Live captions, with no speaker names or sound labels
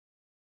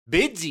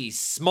Bidsy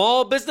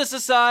Small Business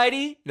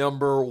Society,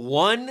 number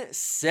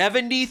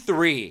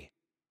 173.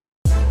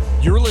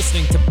 You're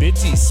listening to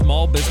Bidsy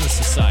Small Business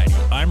Society.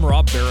 I'm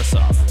Rob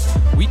Barasoff.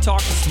 We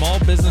talk to small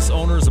business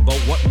owners about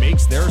what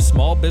makes their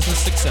small business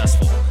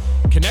successful.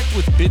 Connect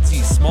with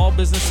Bidsy Small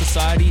Business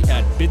Society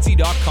at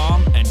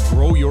bidsy.com and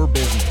grow your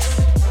business.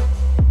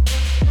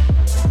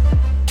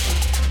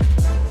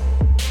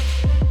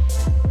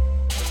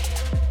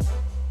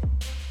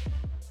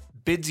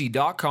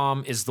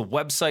 Bidsy.com is the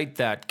website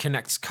that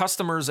connects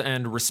customers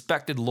and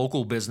respected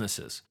local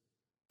businesses.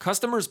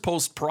 Customers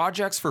post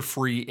projects for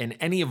free in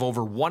any of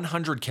over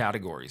 100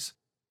 categories,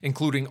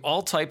 including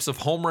all types of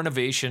home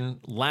renovation,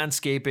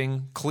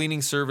 landscaping,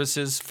 cleaning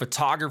services,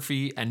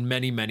 photography, and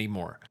many, many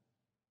more.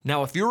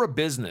 Now, if you're a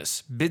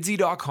business,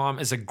 Bidsy.com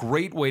is a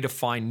great way to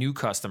find new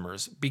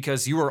customers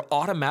because you are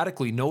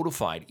automatically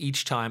notified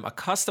each time a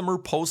customer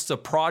posts a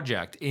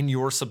project in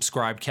your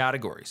subscribed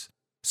categories.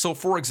 So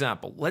for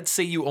example, let's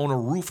say you own a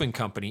roofing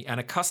company and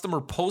a customer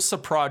posts a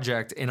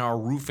project in our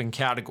roofing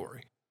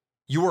category.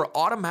 You are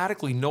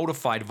automatically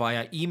notified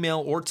via email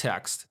or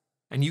text,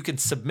 and you can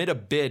submit a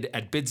bid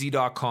at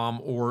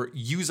bidsy.com or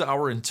use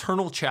our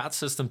internal chat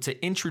system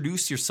to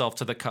introduce yourself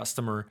to the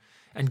customer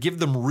and give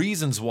them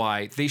reasons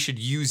why they should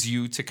use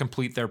you to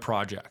complete their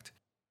project.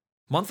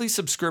 Monthly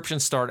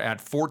subscriptions start at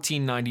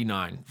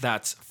 $14.99.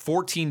 That's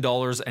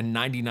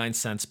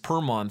 $14.99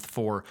 per month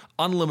for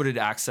unlimited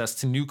access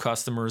to new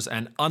customers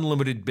and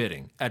unlimited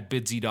bidding at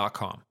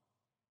bidsy.com.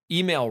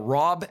 Email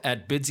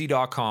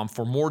rob@bidsy.com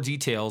for more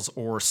details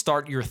or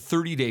start your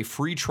 30-day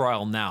free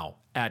trial now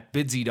at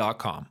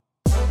bidsy.com.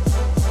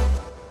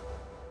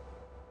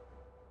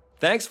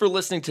 Thanks for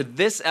listening to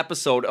this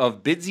episode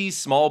of Bidsy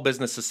Small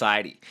Business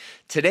Society.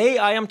 Today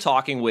I am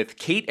talking with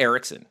Kate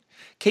Erickson.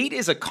 Kate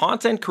is a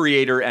content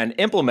creator and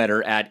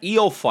implementer at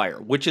EOFire,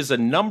 which is a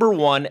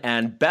 #1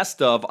 and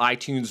best of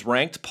iTunes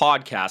ranked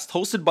podcast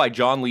hosted by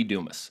John Lee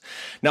Dumas.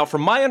 Now,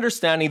 from my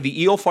understanding,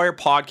 the EOFire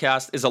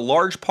podcast is a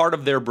large part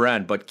of their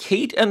brand, but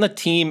Kate and the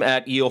team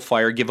at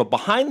EOFire give a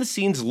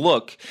behind-the-scenes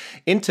look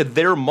into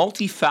their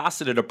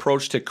multifaceted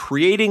approach to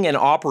creating and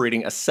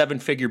operating a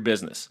seven-figure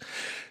business.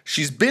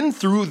 She's been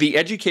through the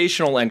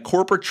educational and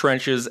corporate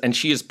trenches, and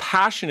she is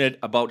passionate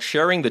about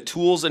sharing the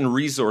tools and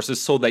resources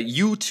so that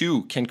you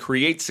too can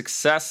create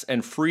success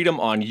and freedom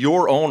on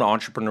your own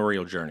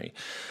entrepreneurial journey.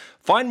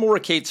 Find more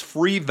of Kate's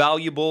free,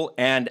 valuable,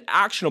 and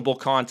actionable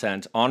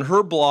content on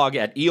her blog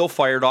at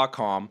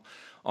eofire.com,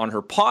 on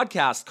her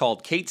podcast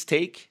called Kate's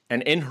Take,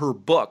 and in her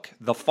book,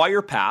 The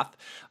Fire Path,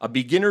 A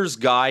Beginner's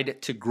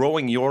Guide to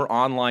Growing Your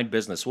Online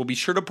Business. We'll be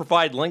sure to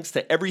provide links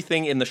to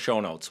everything in the show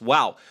notes.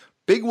 Wow.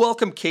 Big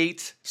welcome,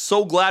 Kate.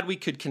 So glad we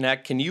could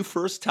connect. Can you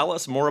first tell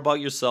us more about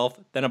yourself,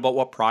 then about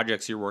what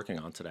projects you're working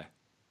on today?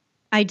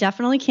 I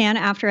definitely can.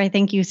 After I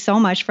thank you so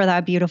much for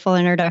that beautiful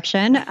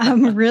introduction.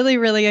 I'm really,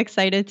 really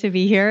excited to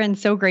be here and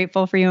so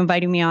grateful for you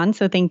inviting me on.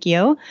 So thank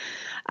you.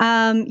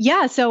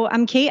 So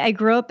I'm Kate. I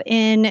grew up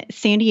in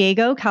San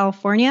Diego,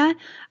 California.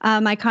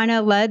 I kind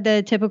of led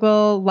the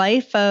typical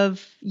life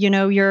of,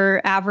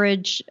 your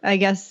average, I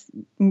guess,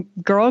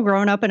 girl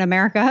growing up in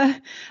America.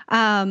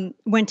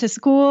 Went to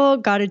school,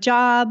 got a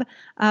job,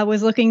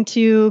 was looking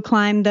to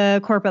climb the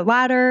corporate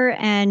ladder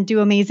and do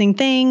amazing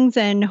things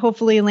and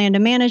hopefully land a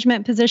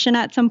management position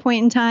at some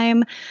point in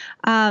time,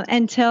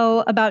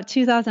 until about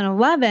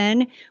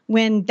 2011,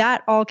 when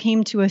that all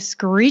came to a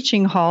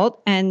screeching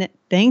halt. And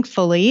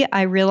thankfully,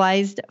 I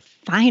realized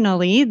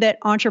finally that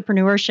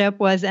entrepreneurship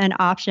was an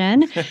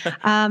option.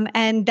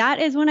 And that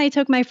is when I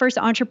took my first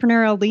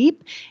entrepreneurial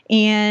leap,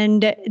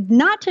 and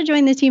not to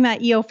join the team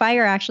at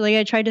EOFire, actually.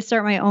 I tried to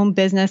start my own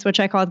business, which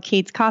I called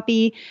Kate's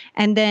Copy.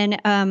 And then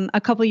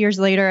a couple years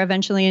later,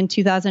 eventually in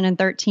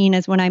 2013,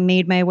 is when I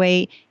made my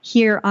way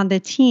here on the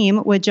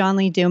team with John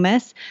Lee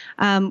Dumas.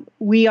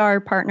 We are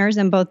partners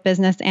in both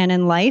business and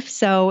in life.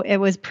 So it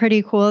was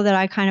pretty cool that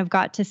I kind of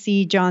got to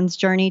see John's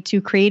journey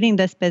to creating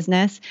this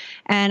business.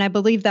 And I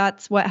believe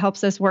that's what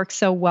helps us work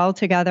so well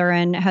together,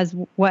 and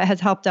what has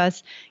helped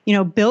us,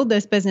 build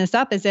this business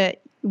up, is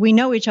that we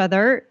know each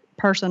other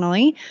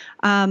personally.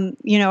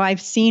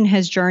 I've seen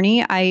his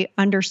journey. I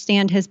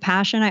understand his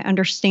passion. I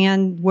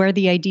understand where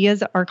the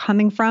ideas are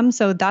coming from.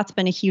 So that's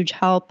been a huge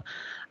help.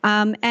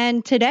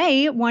 And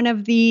today, one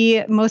of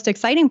the most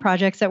exciting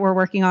projects that we're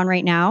working on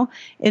right now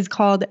is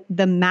called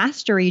the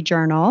Mastery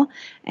Journal.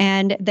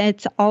 And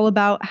that's all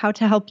about how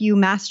to help you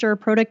master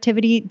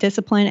productivity,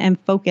 discipline, and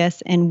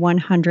focus in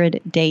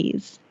 100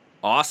 days.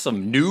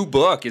 Awesome. New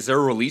book. Is there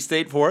a release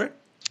date for it?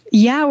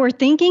 Yeah, we're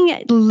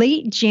thinking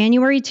late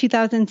January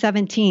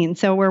 2017.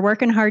 So we're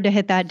working hard to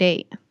hit that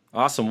date.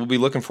 Awesome. We'll be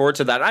looking forward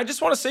to that. I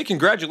just want to say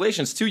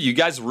congratulations, too. You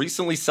guys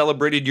recently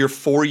celebrated your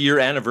 4-year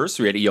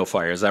anniversary at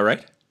EOFire. Is that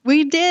right?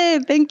 We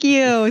did. Thank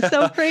you.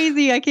 So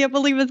crazy. I can't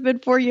believe it's been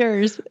 4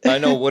 years. I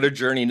know. What a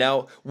journey.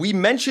 Now, we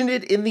mentioned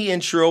it in the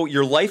intro,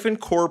 your life in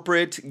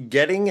corporate,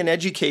 getting an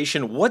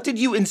education. What did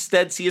you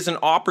instead see as an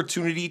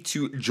opportunity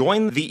to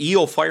join the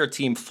EOFire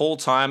team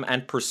full-time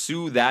and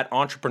pursue that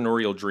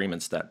entrepreneurial dream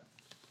instead?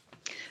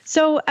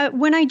 So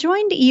when I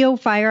joined EO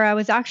Fire, I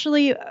was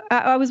actually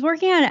I was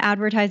working at an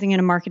advertising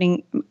and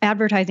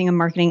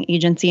marketing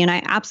agency, and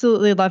I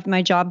absolutely loved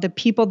my job. The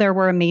people there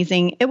were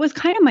amazing. It was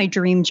kind of my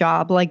dream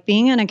job, like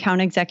being an account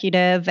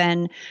executive,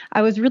 and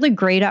I was really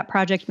great at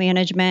project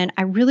management.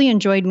 I really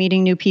enjoyed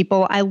meeting new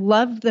people. I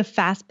loved the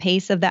fast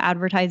pace of the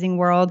advertising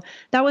world.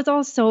 That was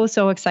all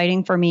so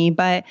exciting for me,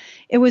 but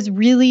it was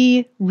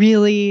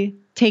really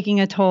taking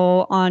a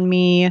toll on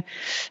me,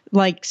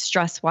 like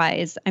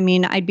stress-wise. I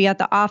mean, I'd be at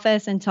the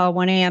office until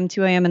 1 a.m.,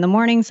 2 a.m. in the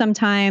morning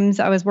sometimes.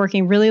 I was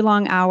working really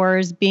long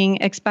hours, being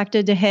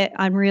expected to hit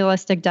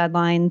unrealistic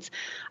deadlines.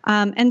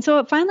 And so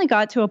it finally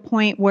got to a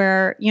point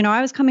where,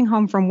 I was coming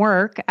home from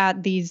work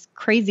at these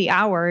crazy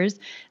hours,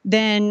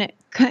 then,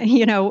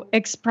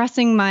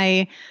 expressing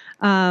my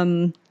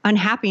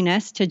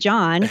unhappiness to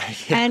John. Yeah.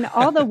 And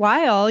all the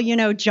while,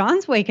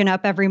 John's waking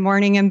up every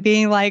morning and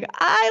being like,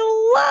 I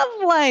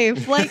love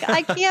life. Like,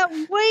 I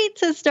can't wait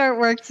to start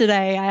work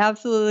today. I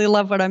absolutely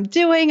love what I'm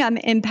doing. I'm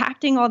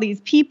impacting all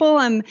these people.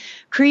 I'm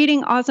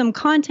creating awesome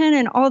content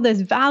and all this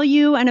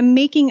value, and I'm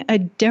making a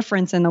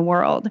difference in the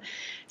world.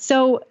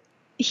 So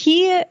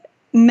he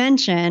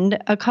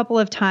mentioned a couple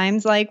of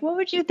times, like, what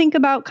would you think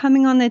about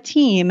coming on the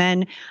team?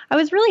 And I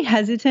was really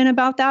hesitant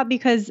about that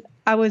because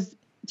I was,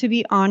 to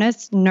be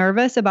honest,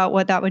 nervous about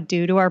what that would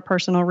do to our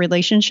personal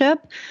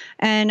relationship.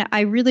 And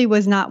I really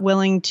was not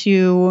willing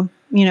to,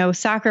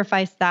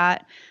 sacrifice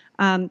that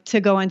to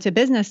go into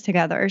business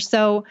together.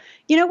 So,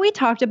 we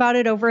talked about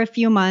it over a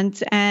few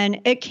months, and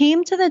it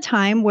came to the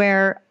time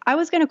where I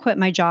was going to quit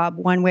my job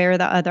one way or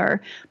the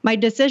other. My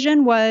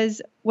decision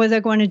was I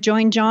going to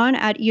join John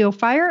at EO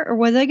Fire, or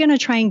was I going to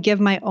try and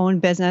give my own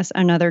business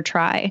another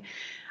try?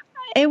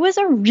 It was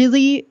a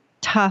really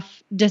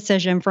tough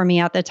decision for me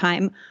at the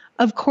time.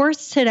 Of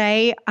course,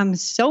 today, I'm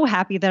so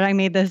happy that I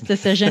made this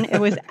decision.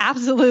 It was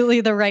absolutely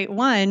the right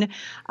one.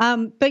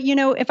 But,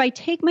 if I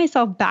take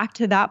myself back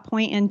to that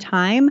point in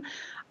time,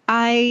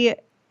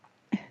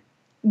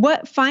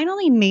 what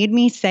finally made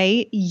me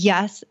say,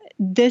 yes,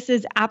 this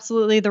is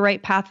absolutely the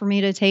right path for me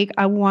to take,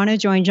 I want to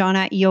join John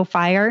at EO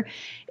Fire,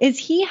 is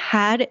he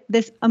had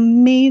this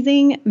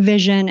amazing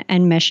vision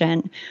and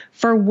mission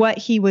for what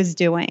he was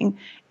doing.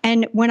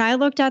 And when I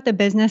looked at the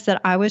business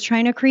that I was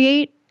trying to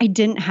create, I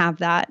didn't have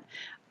that.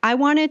 I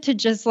wanted to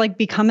just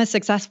become a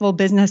successful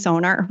business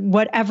owner,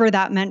 whatever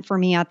that meant for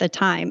me at the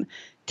time.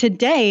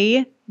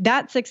 Today,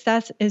 that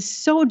success is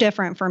so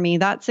different for me.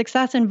 That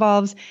success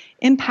involves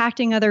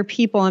impacting other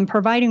people and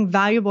providing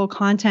valuable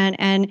content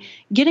and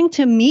getting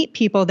to meet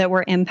people that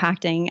we're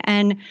impacting.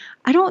 And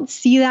I don't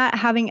see that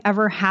having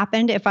ever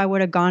happened if I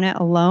would have gone it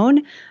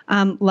alone.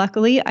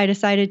 Luckily, I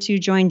decided to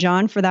join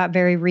John for that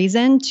very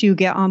reason, to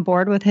get on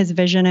board with his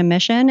vision and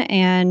mission.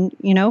 And,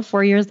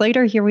 4 years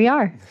later, here we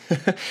are.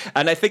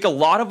 And I think a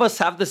lot of us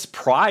have this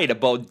pride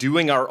about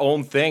doing our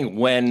own thing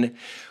when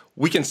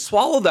we can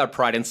swallow that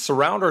pride and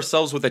surround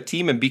ourselves with a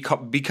team and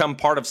become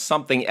part of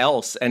something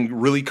else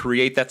and really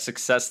create that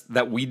success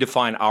that we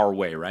define our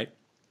way, right?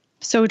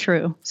 So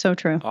true. So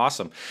true.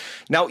 Awesome.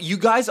 Now, you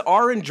guys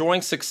are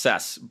enjoying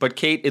success, but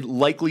Kate, it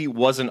likely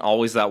wasn't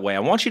always that way. I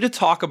want you to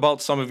talk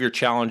about some of your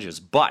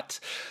challenges, but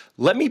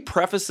let me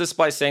preface this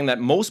by saying that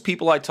most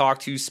people I talk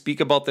to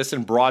speak about this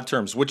in broad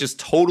terms, which is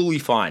totally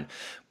fine.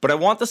 But I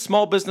want the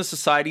Small Business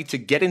Society to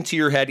get into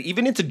your head,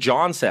 even into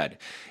John's head.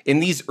 In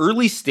these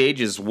early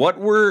stages, what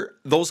were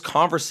those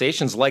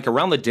conversations like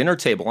around the dinner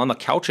table, on the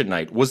couch at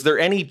night? Was there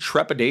any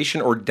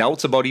trepidation or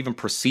doubts about even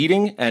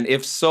proceeding? And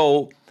if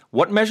so,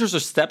 what measures or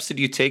steps did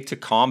you take to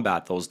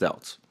combat those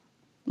doubts?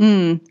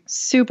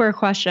 Super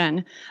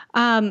question.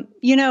 Some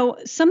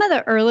of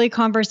the early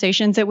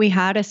conversations that we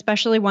had,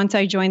 especially once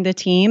I joined the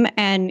team,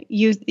 and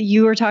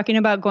you were talking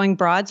about going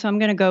broad, so I'm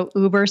going to go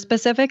uber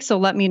specific. So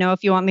let me know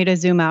if you want me to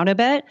zoom out a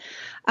bit.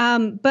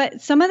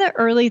 But some of the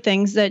early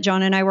things that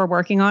John and I were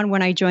working on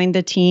when I joined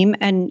the team,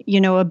 and,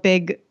 a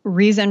big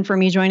reason for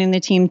me joining the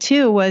team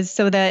too, was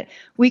so that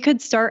we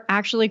could start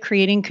actually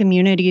creating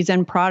communities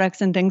and products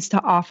and things to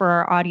offer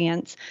our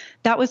audience.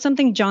 That was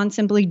something John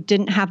simply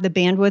didn't have the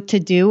bandwidth to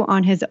do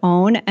on his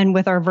own and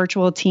with our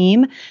virtual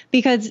team,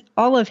 because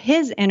all of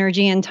his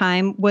energy and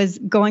time was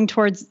going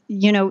towards,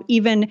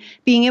 even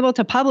being able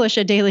to publish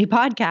a daily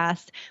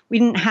podcast. We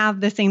didn't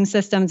have the same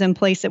systems in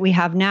place that we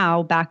have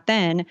now back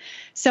then.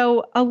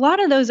 So a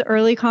lot of those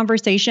early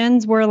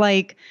conversations were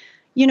like,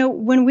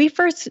 when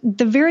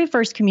the very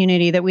first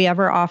community that we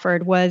ever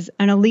offered was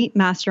an elite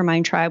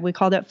mastermind tribe. We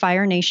called it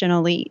Fire Nation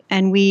Elite.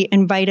 And we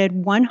invited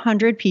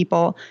 100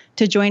 people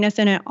to join us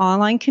in an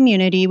online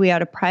community. We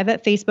had a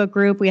private Facebook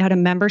group. We had a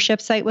membership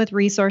site with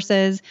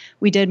resources.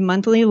 We did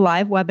monthly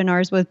live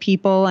webinars with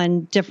people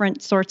and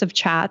different sorts of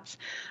chats.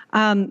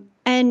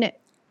 And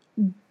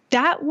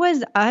that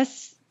was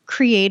us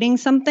creating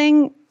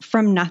something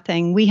from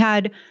nothing. We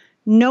had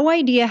no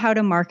idea how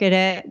to market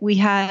it. We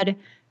had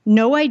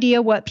no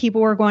idea what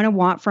people were going to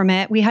want from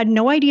it. We had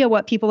no idea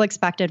what people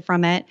expected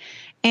from it.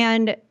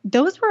 And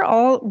those were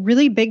all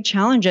really big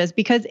challenges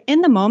because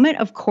in the moment,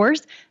 of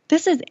course,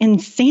 this is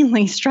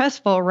insanely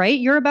stressful, right?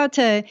 You're about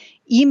to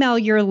email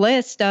your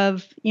list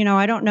of,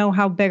 I don't know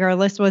how big our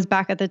list was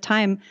back at the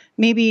time,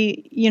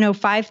 maybe,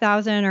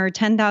 5,000 or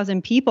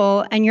 10,000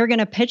 people, and you're going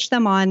to pitch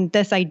them on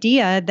this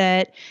idea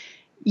that,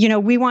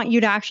 we want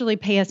you to actually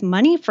pay us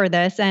money for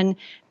this. And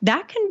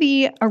that can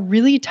be a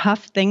really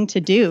tough thing to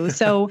do.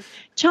 So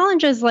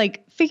challenges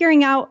like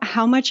figuring out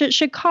how much it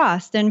should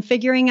cost and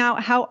figuring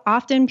out how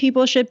often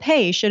people should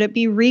pay. Should it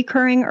be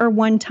recurring or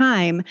one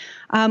time?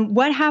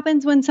 What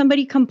happens when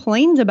somebody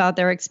complains about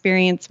their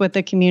experience with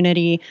the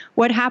community?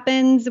 What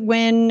happens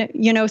when,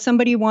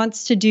 somebody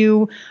wants to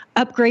do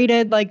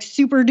upgraded, like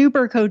super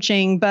duper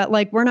coaching, but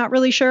like, we're not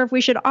really sure if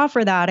we should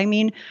offer that. I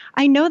mean,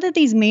 I know that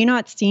these may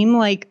not seem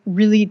like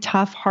really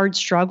tough, hard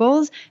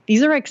struggles.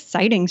 These are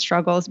exciting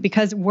struggles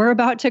because we're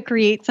about to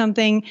create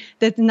something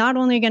that's not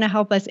only going to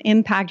help us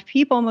impact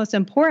people, most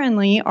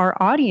importantly,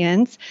 our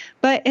audience,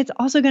 but it's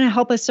also going to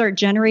help us start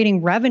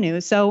generating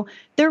revenue. So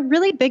they're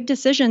really big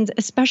decisions,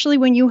 especially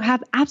when you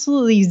have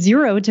absolutely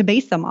zero to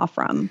base them off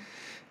from.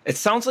 It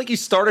sounds like you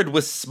started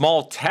with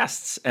small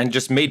tests and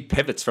just made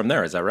pivots from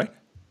there. Is that right?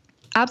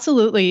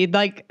 Absolutely.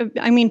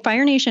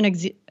 Fire Nation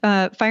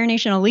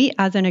Elite,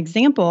 as an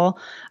example,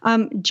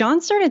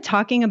 John started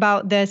talking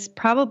about this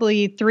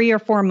probably 3 or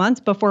 4 months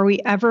before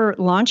we ever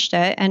launched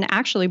it. And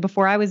actually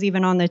before I was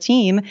even on the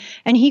team,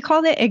 and he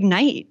called it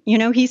Ignite.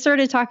 He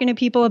started talking to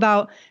people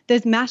about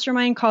this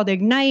mastermind called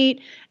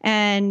Ignite.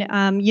 And,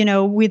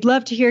 we'd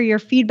love to hear your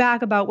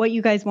feedback about what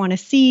you guys want to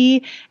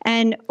see.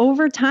 And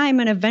over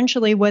time, and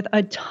eventually with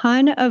a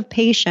ton of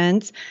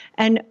patience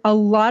and a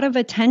lot of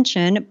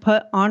attention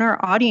put on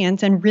our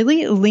audience and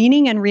really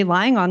leaning and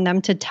relying on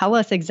them to tell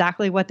us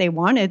exactly what they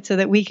wanted so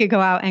that we could go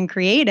out and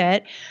create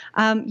it,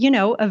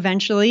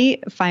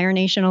 eventually Fire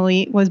Nation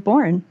Elite was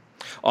born.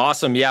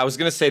 Awesome. Yeah, I was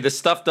going to say this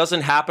stuff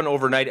doesn't happen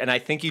overnight. And I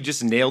think you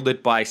just nailed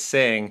it by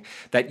saying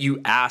that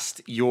you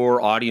asked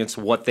your audience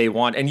what they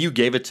want and you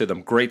gave it to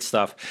them. Great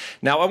stuff.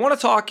 Now, I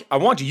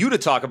want you to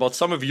talk about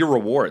some of your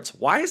rewards.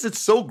 Why is it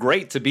so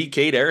great to be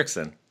Kate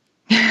Erickson?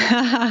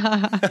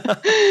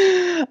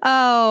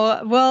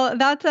 Oh, well,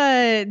 that's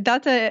a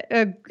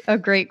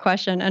great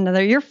question.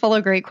 You're full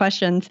of great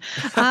questions.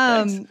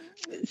 I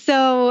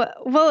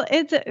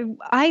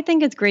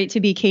think it's great to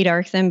be Kate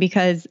Erickson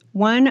because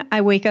one,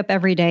 I wake up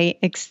every day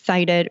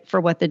excited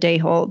for what the day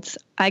holds.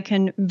 I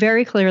can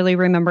very clearly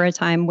remember a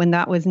time when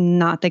that was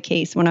not the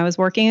case. When I was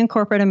working in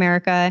corporate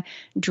America,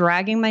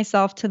 dragging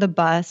myself to the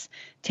bus,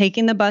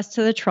 taking the bus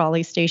to the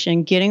trolley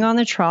station, getting on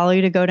the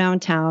trolley to go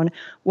downtown,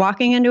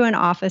 walking into an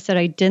office that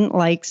I didn't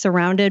like,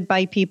 surrounded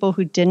by people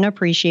who didn't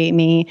appreciate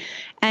me.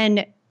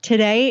 And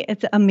today,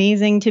 it's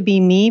amazing to be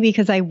me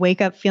because I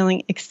wake up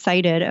feeling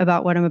excited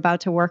about what I'm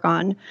about to work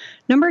on.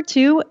 Number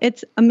two,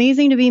 it's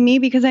amazing to be me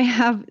because I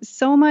have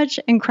so much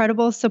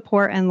incredible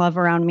support and love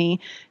around me.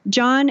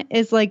 John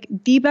is like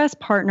the best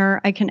partner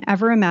I can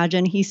ever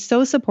imagine. He's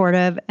so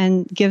supportive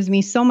and gives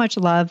me so much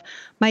love.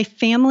 My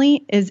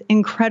family is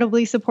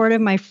incredibly supportive.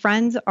 My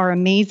friends are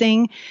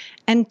amazing.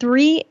 And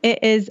three, it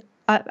is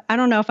I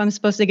don't know if I'm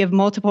supposed to give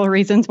multiple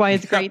reasons why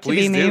it's great to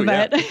be me,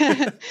 but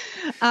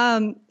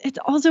it's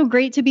also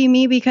great to be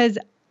me because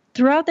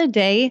throughout the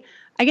day,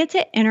 I get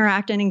to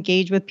interact and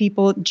engage with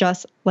people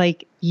just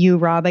like you,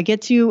 Rob. I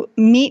get to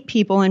meet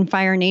people in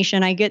Fire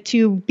Nation. I get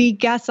to be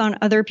guests on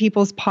other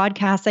people's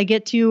podcasts. I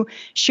get to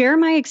share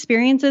my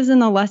experiences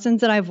and the lessons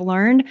that I've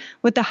learned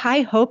with the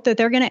high hope that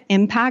they're going to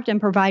impact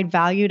and provide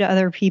value to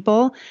other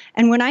people.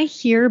 And when I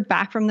hear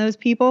back from those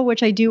people,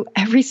 which I do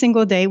every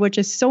single day, which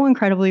is so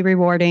incredibly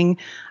rewarding,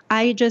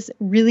 I just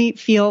really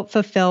feel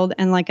fulfilled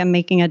and like I'm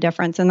making a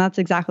difference. And that's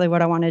exactly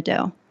what I want to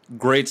do.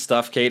 Great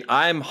stuff, Kate.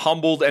 I'm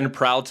humbled and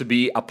proud to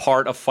be a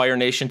part of Fire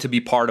Nation, to be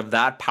part of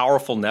that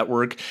powerful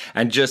network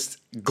and just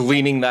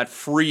gleaning that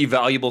free,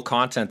 valuable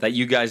content that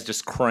you guys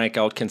just crank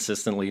out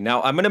consistently.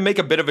 Now, I'm going to make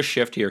a bit of a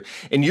shift here.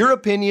 In your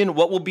opinion,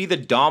 what will be the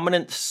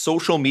dominant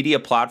social media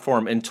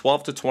platform in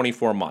 12 to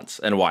 24 months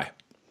and why?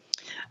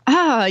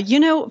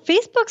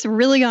 Facebook's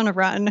really on a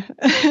run.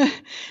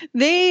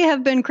 They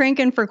have been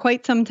cranking for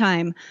quite some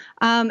time.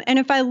 And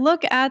if I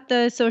look at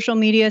the social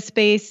media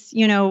space,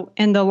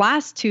 in the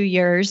last 2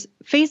 years,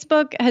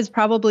 Facebook has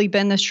probably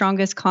been the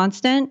strongest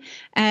constant.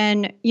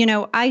 And,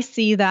 I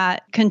see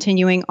that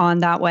continuing on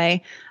that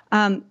way.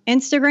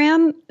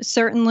 Instagram,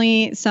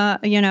 certainly,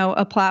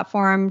 a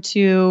platform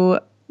to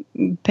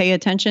pay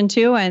attention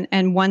to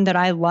and one that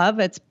I love.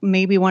 It's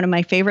maybe one of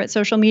my favorite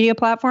social media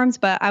platforms,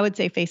 but I would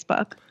say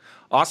Facebook.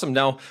 Awesome.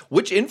 Now,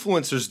 which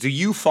influencers do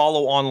you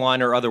follow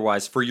online or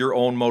otherwise for your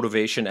own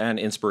motivation and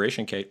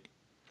inspiration, Kate?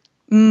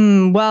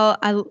 Well,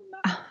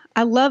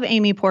 I love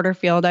Amy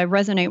Porterfield. I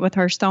resonate with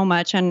her so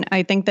much. And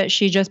I think that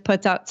she just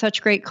puts out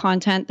such great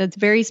content that's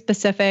very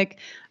specific.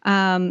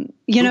 Who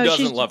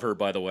doesn't love her,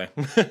 by the way?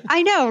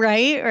 I know,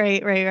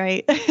 right?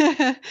 Right.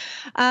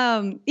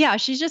 Yeah,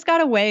 she's just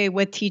got a way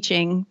with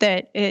teaching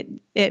that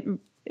it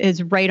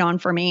is right on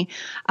for me.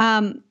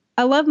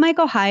 I love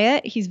Michael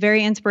Hyatt. He's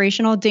very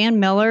inspirational. Dan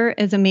Miller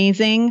is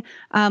amazing.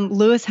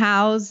 Lewis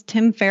Howes,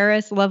 Tim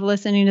Ferriss, love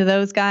listening to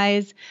those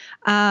guys.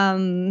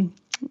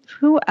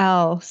 Who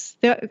else?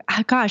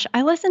 Gosh,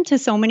 I listen to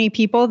so many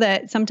people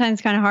that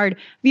sometimes kind of hard.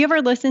 Have you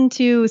ever listened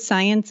to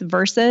Science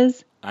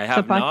Versus? I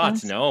have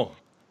not, no.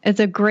 It's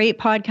a great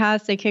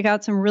podcast. They kick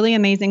out some really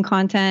amazing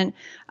content.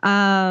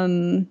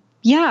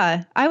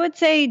 Yeah, I would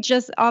say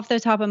just off the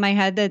top of my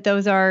head that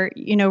those are,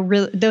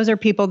 those are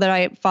people that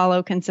I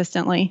follow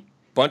consistently.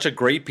 Bunch of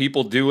great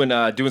people doing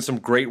some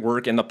great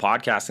work in the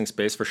podcasting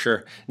space for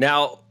sure.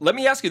 Now, let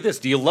me ask you this.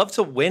 Do you love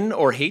to win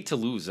or hate to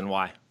lose, and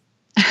why?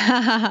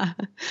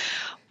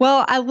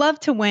 Well, I love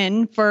to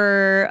win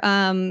for,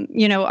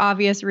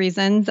 obvious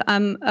reasons.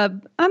 I'm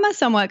a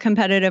somewhat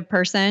competitive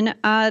person.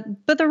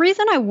 But the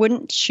reason I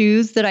wouldn't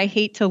choose that I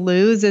hate to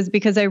lose is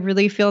because I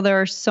really feel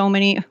there are so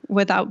many,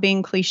 without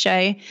being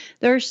cliche,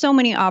 there are so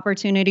many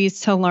opportunities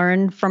to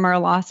learn from our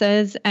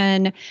losses.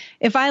 And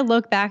if I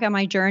look back at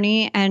my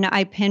journey and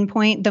I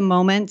pinpoint the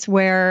moments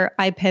where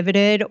I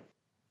pivoted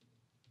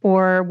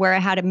or where I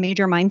had a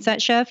major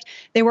mindset shift,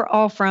 they were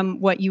all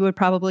from what you would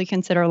probably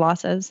consider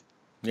losses.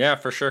 Yeah,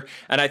 for sure.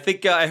 And I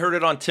think I heard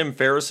it on Tim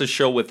Ferriss's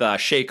show with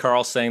Shay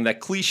Carl saying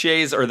that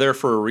cliches are there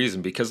for a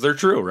reason because they're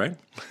true, right?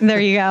 There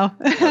you go.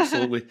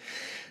 Absolutely.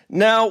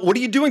 Now, what are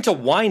you doing to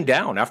wind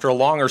down after a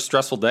long or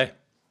stressful day?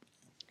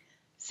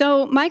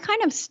 So my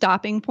kind of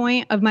stopping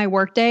point of my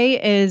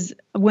workday is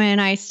when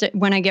I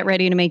get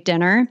ready to make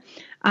dinner.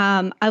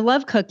 I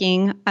love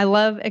cooking. I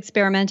love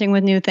experimenting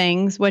with new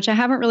things, which I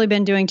haven't really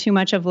been doing too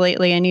much of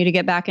lately. I need to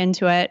get back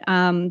into it.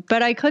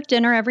 But I cook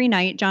dinner every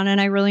night. John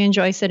and I really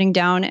enjoy sitting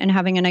down and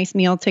having a nice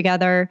meal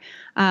together,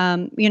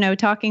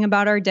 talking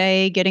about our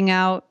day, getting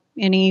out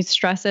any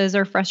stresses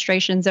or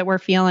frustrations that we're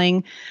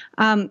feeling.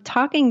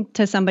 Talking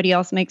to somebody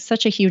else makes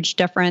such a huge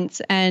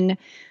difference. And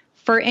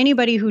for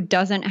anybody who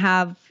doesn't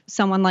have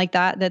someone like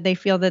that they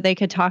feel that they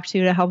could talk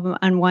to help them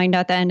unwind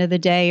at the end of the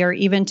day, or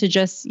even to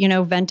just,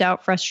 vent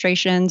out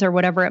frustrations or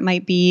whatever it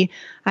might be,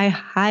 I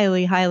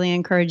highly, highly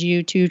encourage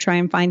you to try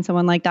and find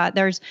someone like that.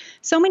 There's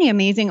so many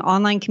amazing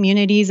online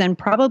communities and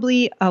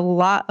probably a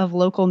lot of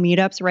local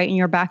meetups right in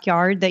your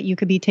backyard that you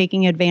could be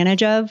taking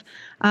advantage of.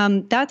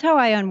 That's how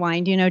I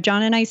unwind.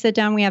 John and I sit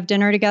down, we have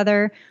dinner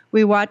together,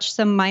 we watch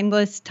some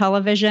mindless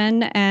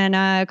television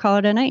and call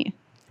it a night.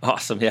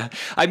 Awesome. Yeah.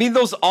 I mean,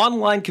 those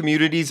online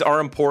communities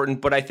are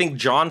important, but I think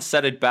John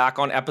said it back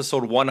on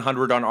episode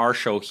 100 on our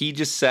show. He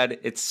just said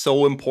it's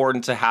so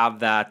important to have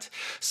that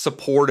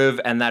supportive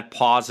and that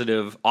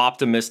positive,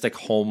 optimistic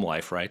home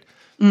life, right?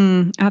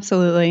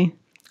 Absolutely.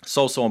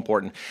 So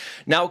important.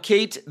 Now,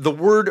 Kate, the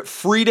word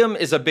freedom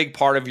is a big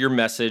part of your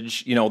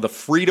message, the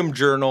Freedom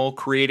Journal,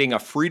 creating a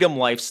freedom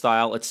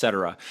lifestyle,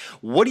 etc.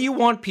 What do you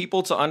want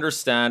people to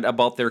understand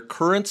about their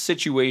current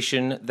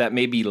situation that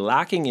may be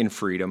lacking in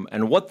freedom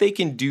and what they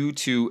can do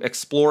to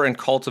explore and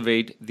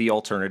cultivate the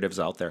alternatives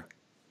out there?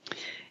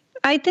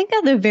 I think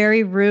at the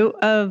very root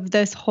of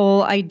this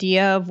whole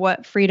idea of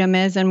what freedom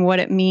is and what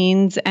it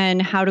means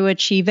and how to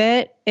achieve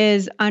it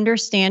is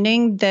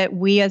understanding that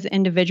we as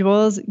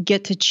individuals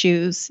get to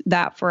choose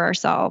that for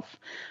ourselves.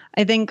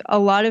 I think a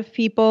lot of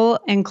people,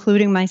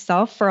 including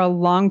myself for a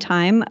long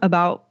time,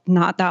 about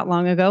not that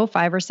long ago,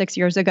 5 or 6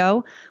 years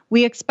ago,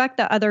 we expect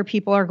that other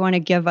people are going to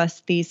give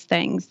us these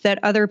things, that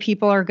other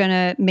people are going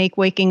to make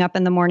waking up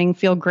in the morning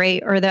feel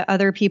great, or that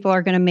other people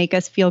are going to make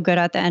us feel good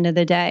at the end of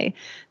the day.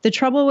 The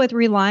trouble with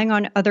relying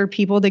on other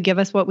people to give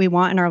us what we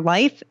want in our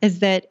life is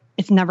that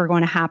it's never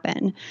going to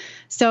happen.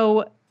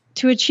 So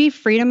to achieve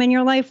freedom in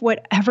your life,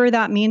 whatever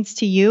that means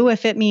to you,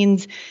 if it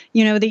means,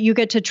 that you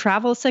get to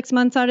travel 6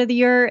 months out of the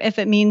year, if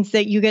it means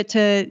that you get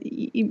to,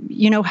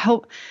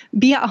 help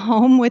be at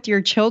home with your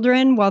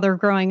children while they're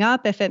growing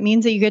up, if it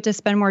means that you get to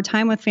spend more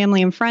time with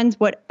family and friends,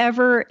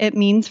 whatever it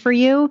means for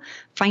you,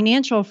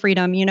 financial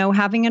freedom,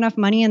 having enough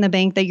money in the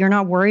bank that you're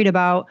not worried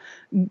about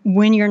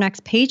when your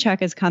next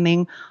paycheck is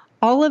coming.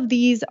 All of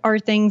these are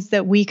things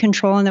that we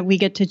control and that we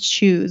get to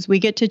choose. We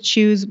get to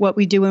choose what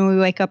we do when we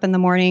wake up in the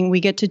morning. We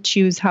get to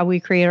choose how we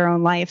create our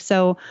own life.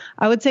 So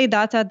I would say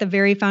that's at the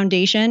very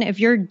foundation. If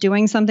you're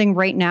doing something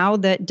right now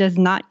that does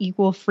not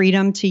equal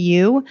freedom to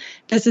you,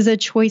 this is a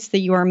choice that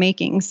you are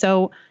making.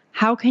 So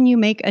how can you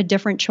make a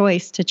different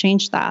choice to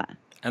change that?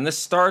 And this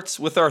starts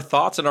with our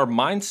thoughts and our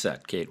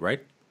mindset, Kate,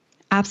 right?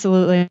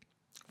 Absolutely.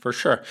 For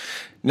sure.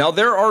 Now,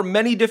 there are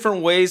many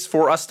different ways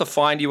for us to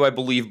find you, I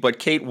believe. But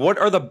Kate, what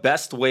are the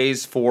best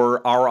ways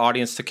for our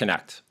audience to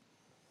connect?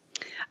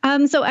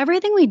 So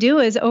everything we do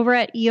is over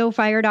at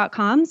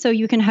eofire.com. So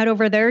you can head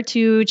over there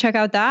to check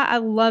out that. I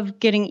love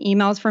getting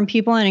emails from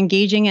people and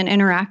engaging and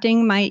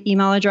interacting. My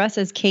email address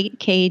is Kate,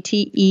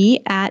 K-A-T-E,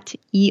 at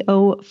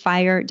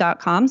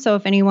eofire.com. So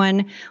if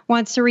anyone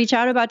wants to reach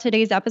out about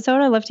today's episode,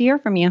 I'd love to hear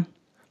from you.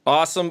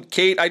 Awesome.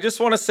 Kate, I just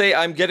want to say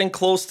I'm getting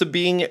close to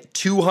being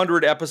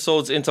 200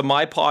 episodes into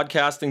my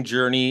podcasting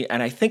journey,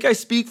 and I think I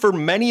speak for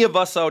many of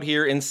us out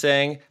here in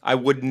saying I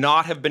would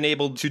not have been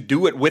able to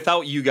do it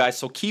without you guys,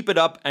 so keep it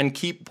up and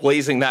keep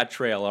blazing that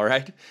trail, all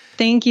right?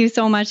 Thank you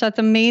so much. That's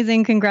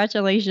amazing.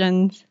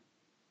 Congratulations.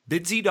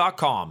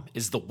 Bidsy.com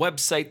is the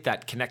website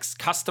that connects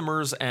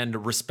customers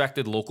and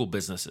respected local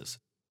businesses.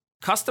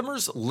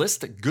 Customers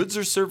list goods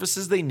or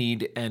services they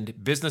need,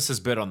 and businesses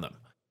bid on them.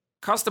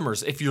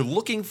 Customers, if you're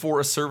looking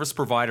for a service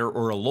provider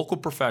or a local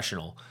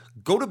professional,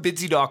 go to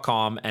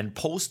bidsy.com and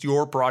post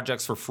your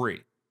projects for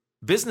free.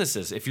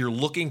 Businesses, if you're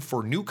looking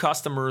for new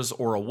customers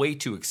or a way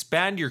to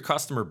expand your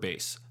customer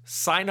base,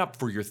 sign up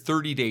for your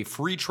 30-day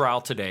free trial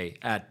today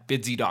at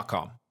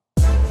bidsy.com.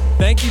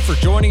 Thank you for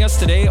joining us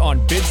today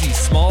on Bidsy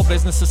Small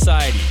Business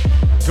Society.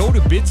 Go to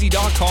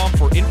bidsy.com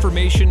for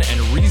information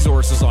and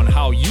resources on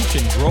how you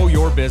can grow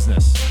your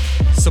business.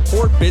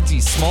 Support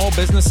Bidsy Small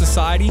Business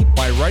Society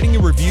by writing a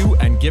review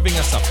and giving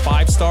us a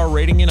 5-star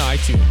rating in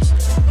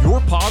iTunes.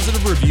 Your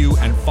positive review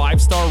and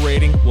 5-star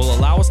rating will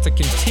allow us to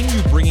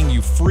continue bringing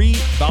you free,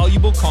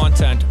 valuable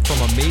content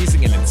from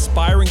amazing and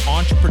inspiring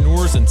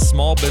entrepreneurs and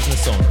small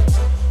business owners.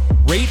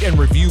 Rate and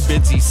review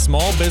Bidsy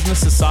Small Business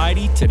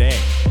Society today.